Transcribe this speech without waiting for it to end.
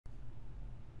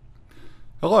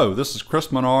Hello, this is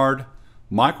Chris Menard.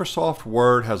 Microsoft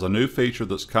Word has a new feature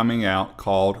that's coming out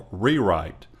called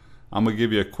Rewrite. I'm going to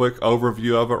give you a quick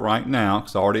overview of it right now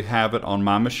because I already have it on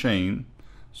my machine.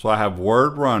 So I have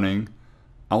Word running.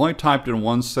 I only typed in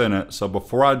one sentence, so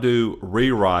before I do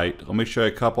Rewrite, let me show you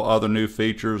a couple other new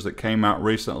features that came out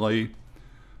recently.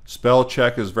 Spell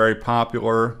check is very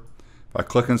popular. If I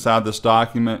click inside this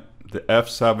document, the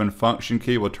F7 function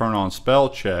key will turn on spell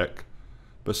check,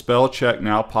 but spell check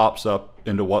now pops up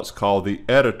into what's called the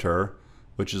editor,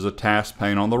 which is a task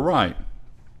pane on the right.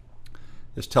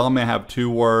 It's telling me I have two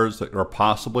words that are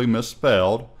possibly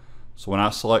misspelled. So when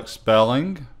I select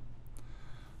spelling,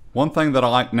 one thing that I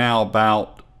like now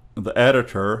about the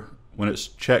editor, when it's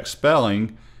check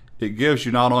spelling, it gives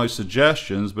you not only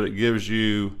suggestions, but it gives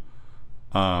you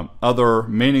other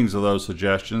meanings of those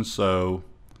suggestions. So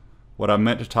what I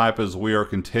meant to type is we are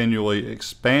continually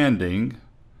expanding,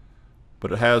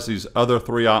 but it has these other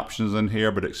three options in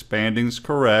here, but expanding is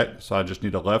correct. So I just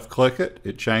need to left click it,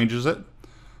 it changes it.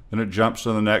 Then it jumps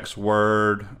to the next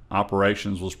word.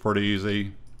 Operations was pretty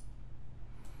easy.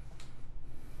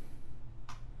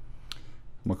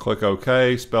 I'm gonna click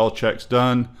OK, spell check's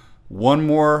done. One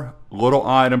more little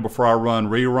item before I run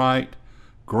Rewrite.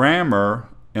 Grammar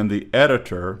in the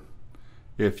editor,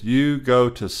 if you go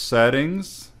to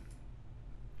settings,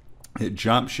 it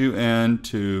jumps you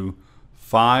into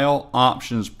File,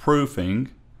 Options, Proofing,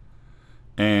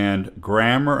 and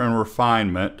Grammar and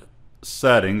Refinement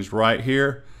settings right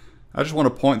here. I just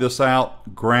want to point this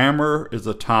out. Grammar is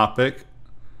a topic.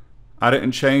 I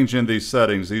didn't change in these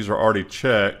settings. These are already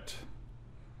checked.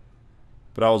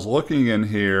 But I was looking in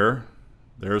here.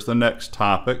 There's the next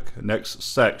topic, next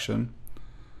section.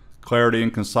 Clarity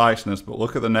and conciseness. But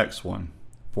look at the next one.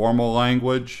 Formal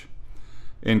language.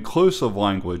 Inclusive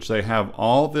language. They have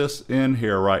all this in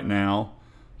here right now.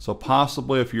 So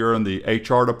possibly if you're in the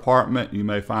HR department, you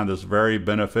may find this very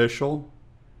beneficial.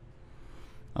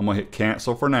 I'm going to hit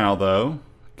cancel for now though.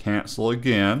 Cancel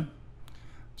again.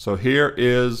 So here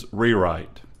is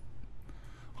Rewrite.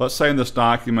 Let's say in this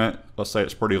document, let's say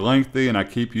it's pretty lengthy and I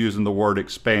keep using the word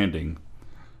expanding.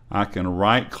 I can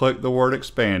right click the word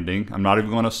expanding. I'm not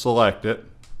even going to select it.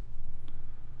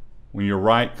 When you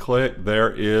right click,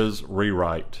 there is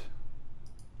Rewrite.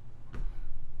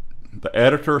 The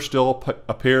editor still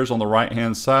appears on the right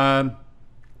hand side.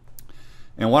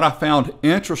 And what I found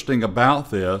interesting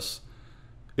about this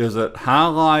is it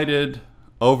highlighted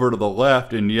over to the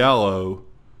left in yellow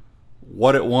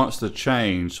what it wants to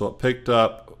change. So it picked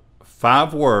up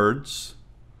 5 words,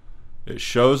 it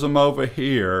shows them over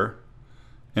here,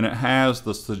 and it has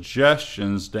the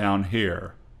suggestions down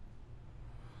here.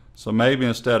 So maybe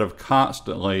instead of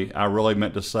constantly, I really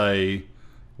meant to say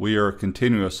we are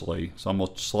continuously. So I'm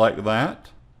going to select that.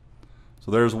 So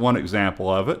there's one example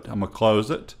of it. I'm going to close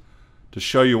it. To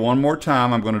show you one more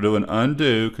time, I'm going to do an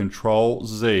undo, Control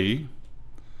Z.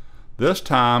 This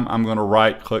time I'm going to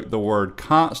right click the word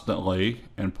constantly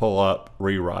and pull up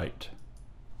Rewrite.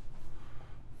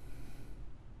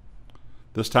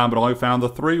 This time it only found the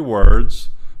 3 words,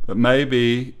 but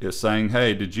maybe it's saying,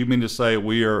 hey, did you mean to say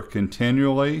we are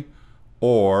continually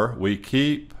or we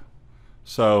keep?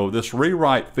 So this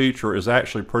Rewrite feature is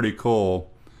actually pretty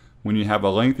cool when you have a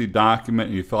lengthy document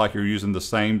and you feel like you're using the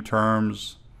same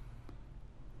terms.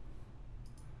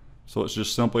 So it's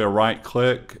just simply a right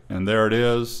click and there it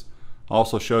is.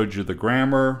 Also showed you the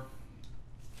grammar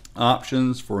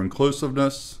options for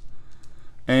inclusiveness.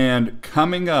 And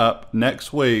coming up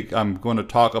next week, I'm going to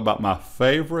talk about my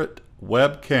favorite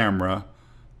web camera,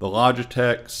 the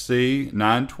Logitech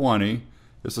C920.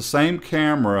 It's the same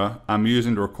camera I'm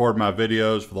using to record my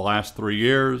videos for the last 3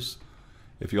 years.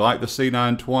 If you like the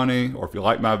C920 or if you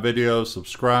like my videos,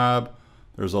 subscribe.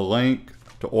 There's a link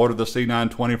to order the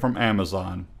C920 from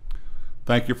Amazon.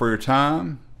 Thank you for your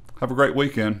time. Have a great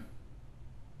weekend.